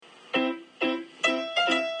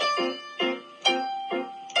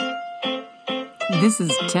This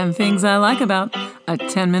is 10 Things I Like About, a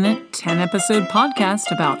 10-minute, 10-episode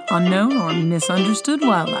podcast about unknown or misunderstood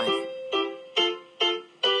wildlife.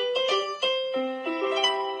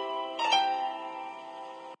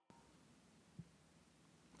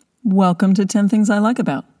 Welcome to 10 Things I Like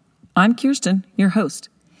About. I'm Kirsten, your host,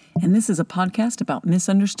 and this is a podcast about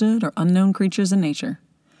misunderstood or unknown creatures in nature.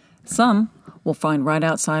 Some we'll find right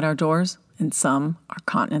outside our doors, and some are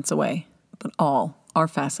continents away, but all are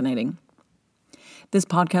fascinating. This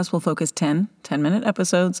podcast will focus 10-minute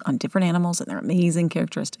episodes on different animals and their amazing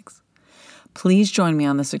characteristics. Please join me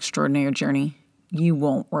on this extraordinary journey. You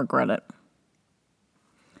won't regret it.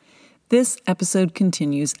 This episode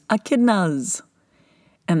continues Echidnas.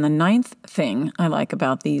 And the ninth thing I like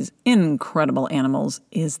about these incredible animals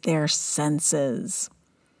is their senses.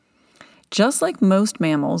 Just like most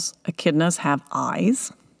mammals, echidnas have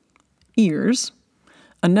eyes, ears,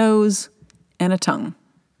 a nose, and a tongue,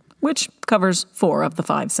 which covers 4 of the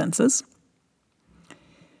 5 senses.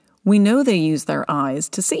 We know they use their eyes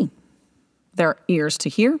to see, their ears to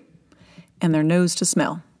hear, and their nose to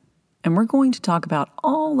smell. And we're going to talk about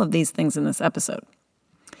all of these things in this episode.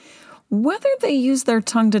 Whether they use their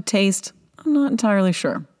tongue to taste, I'm not entirely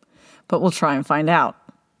sure, but we'll try and find out.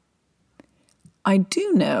 I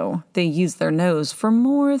do know they use their nose for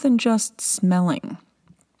more than just smelling.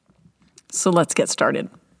 So let's get started.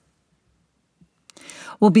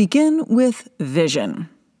 We'll begin with vision.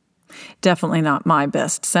 Definitely not my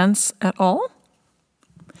best sense at all.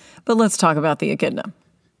 But let's talk about the echidna.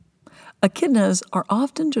 Echidnas are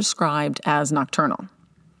often described as nocturnal,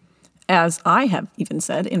 as I have even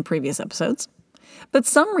said in previous episodes. But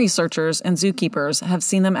some researchers and zookeepers have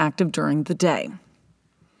seen them active during the day.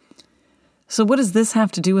 So what does this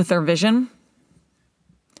have to do with their vision?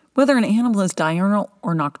 Whether an animal is diurnal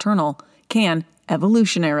or nocturnal can,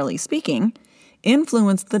 evolutionarily speaking,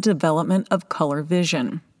 influence the development of color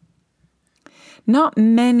vision. Not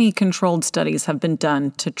many controlled studies have been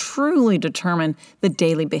done to truly determine the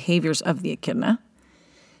daily behaviors of the echidna,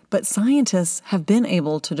 but scientists have been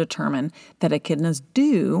able to determine that echidnas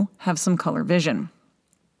do have some color vision.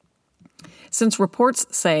 Since reports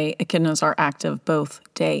say echidnas are active both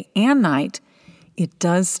day and night, it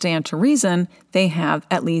does stand to reason they have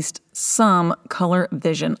at least some color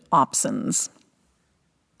vision options.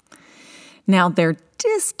 Now, their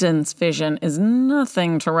distance vision is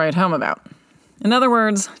nothing to write home about. In other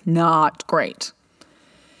words, not great.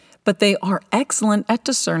 But they are excellent at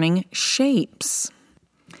discerning shapes.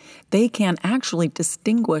 They can actually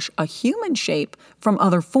distinguish a human shape from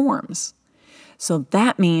other forms. So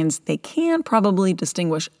that means they can probably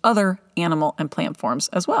distinguish other animal and plant forms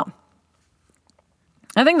as well.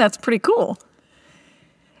 I think that's pretty cool.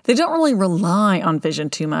 They don't really rely on vision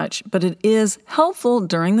too much, but it is helpful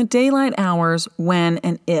during the daylight hours when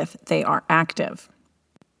and if they are active.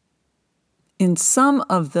 In some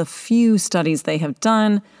of the few studies they have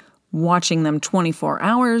done, watching them 24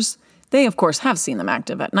 hours, they of course have seen them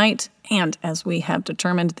active at night, and as we have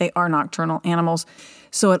determined, they are nocturnal animals.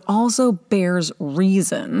 So it also bears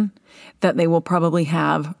reason that they will probably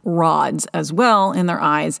have rods as well in their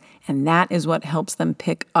eyes, and that is what helps them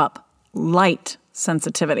pick up light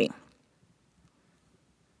sensitivity.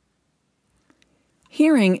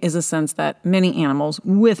 Hearing is a sense that many animals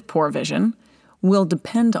with poor vision will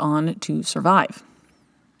depend on to survive.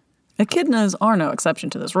 Echidnas are no exception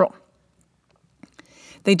to this rule.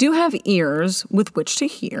 They do have ears with which to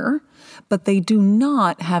hear, but they do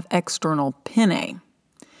not have external pinnae.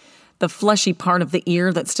 The fleshy part of the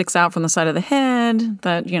ear that sticks out from the side of the head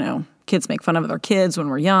that, kids make fun of their kids when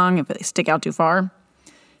we're young if they stick out too far,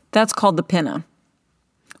 that's called the pinna.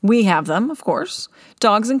 We have them, of course.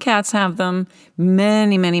 Dogs and cats have them.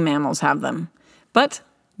 Many, many mammals have them, but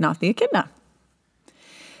not the echidna.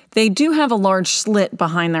 They do have a large slit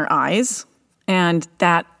behind their eyes, and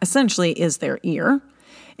that essentially is their ear.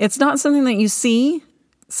 It's not something that you see.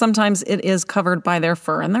 Sometimes it is covered by their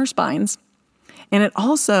fur and their spines. And it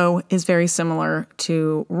also is very similar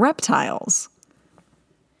to reptiles.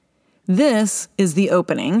 This is the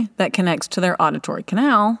opening that connects to their auditory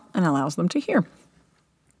canal and allows them to hear.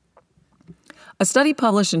 A study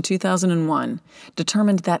published in 2001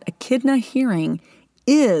 determined that echidna hearing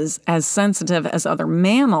is as sensitive as other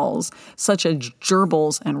mammals, such as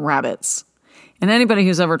gerbils and rabbits. And anybody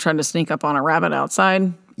who's ever tried to sneak up on a rabbit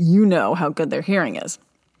outside, you know how good their hearing is.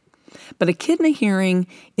 But echidna hearing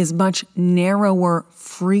is much narrower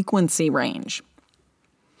frequency range.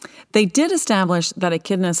 They did establish that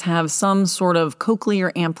echidnas have some sort of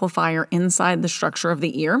cochlear amplifier inside the structure of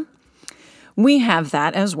the ear. We have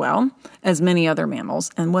that as well as many other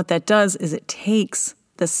mammals, and what that does is it takes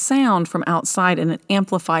the sound from outside and it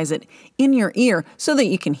amplifies it in your ear so that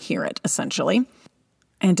you can hear it, essentially.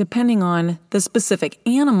 And depending on the specific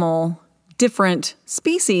animal, different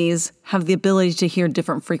species have the ability to hear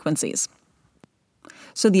different frequencies.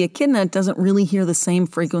 So the echidna doesn't really hear the same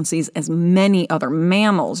frequencies as many other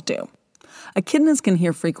mammals do. Echidnas can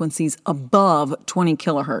hear frequencies above 20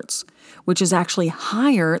 kilohertz, which is actually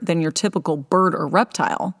higher than your typical bird or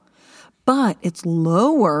reptile, but it's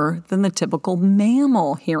lower than the typical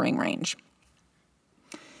mammal hearing range.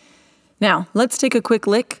 Now, let's take a quick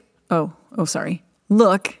look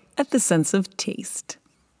at the sense of taste.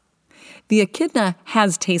 The echidna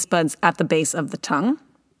has taste buds at the base of the tongue.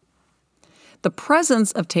 The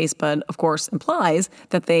presence of taste bud, of course, implies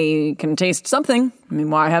that they can taste something. I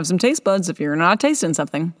mean, why have some taste buds if you're not tasting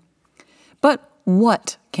something? But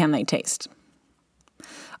what can they taste?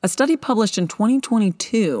 A study published in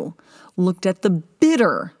 2022 looked at the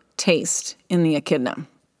bitter taste in the echidna.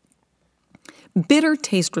 Bitter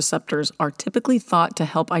taste receptors are typically thought to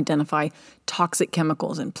help identify toxic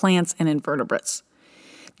chemicals in plants and invertebrates.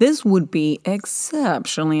 This would be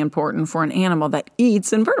exceptionally important for an animal that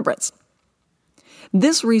eats invertebrates.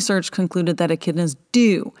 This research concluded that echidnas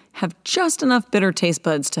do have just enough bitter taste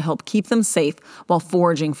buds to help keep them safe while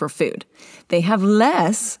foraging for food. They have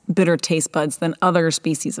less bitter taste buds than other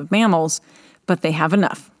species of mammals, but they have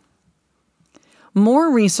enough.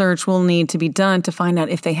 More research will need to be done to find out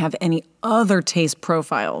if they have any other taste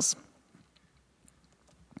profiles.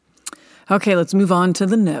 Okay, let's move on to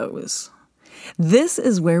the nose. This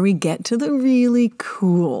is where we get to the really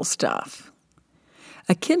cool stuff.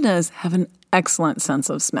 Echidnas have an excellent sense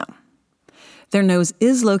of smell. Their nose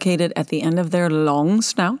is located at the end of their long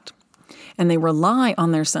snout, and they rely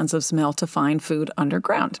on their sense of smell to find food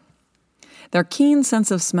underground. Their keen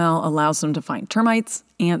sense of smell allows them to find termites,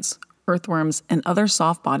 ants, earthworms, and other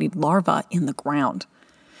soft-bodied larvae in the ground.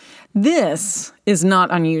 This is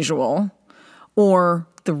not unusual or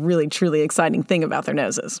the really truly exciting thing about their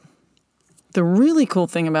noses. The really cool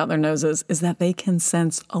thing about their noses is that they can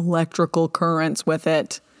sense electrical currents with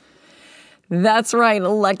it. That's right,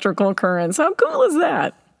 electrical currents. How cool is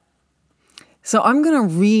that? So I'm going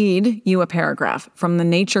to read you a paragraph from the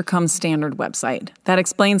Nature Comes Standard website that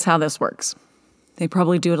explains how this works. They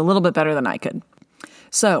probably do it a little bit better than I could.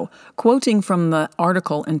 So, quoting from the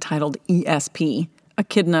article entitled ESP,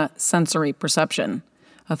 Echidna Sensory Perception,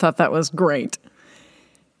 I thought that was great.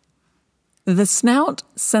 The snout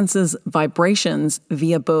senses vibrations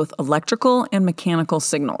via both electrical and mechanical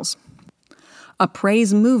signals. A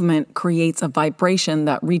prey's movement creates a vibration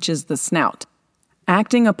that reaches the snout,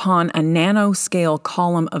 acting upon a nanoscale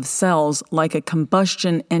column of cells like a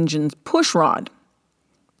combustion engine's push rod.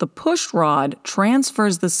 The push rod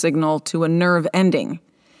transfers the signal to a nerve ending,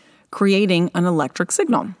 creating an electric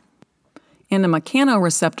signal, and a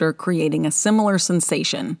mechanoreceptor creating a similar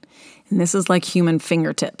sensation, and this is like human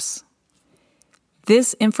fingertips.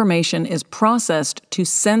 This information is processed to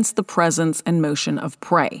sense the presence and motion of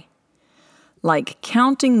prey. Like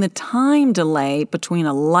counting the time delay between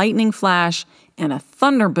a lightning flash and a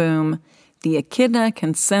thunder boom, the echidna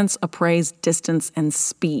can sense a prey's distance and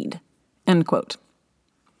speed. End quote.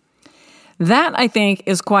 That, I think,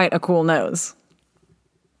 is quite a cool nose.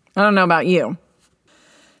 I don't know about you.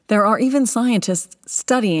 There are even scientists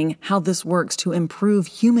studying how this works to improve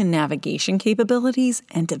human navigation capabilities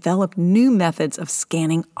and develop new methods of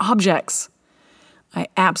scanning objects. I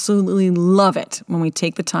absolutely love it when we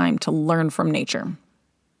take the time to learn from nature.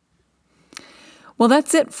 Well,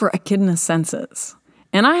 that's it for Echidna Senses.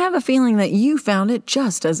 And I have a feeling that you found it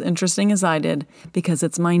just as interesting as I did because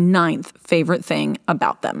it's my 9th favorite thing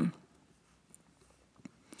about them.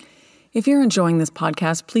 If you're enjoying this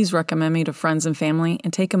podcast, please recommend me to friends and family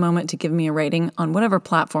and take a moment to give me a rating on whatever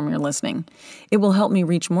platform you're listening. It will help me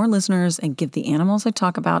reach more listeners and give the animals I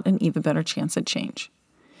talk about an even better chance at change.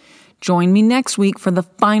 Join me next week for the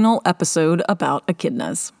final episode about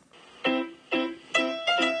echidnas.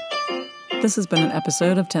 This has been an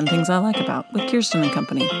episode of 10 Things I Like About with Kirsten and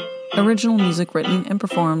Company. Original music written and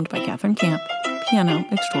performed by Catherine Camp, piano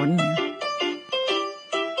extraordinaire.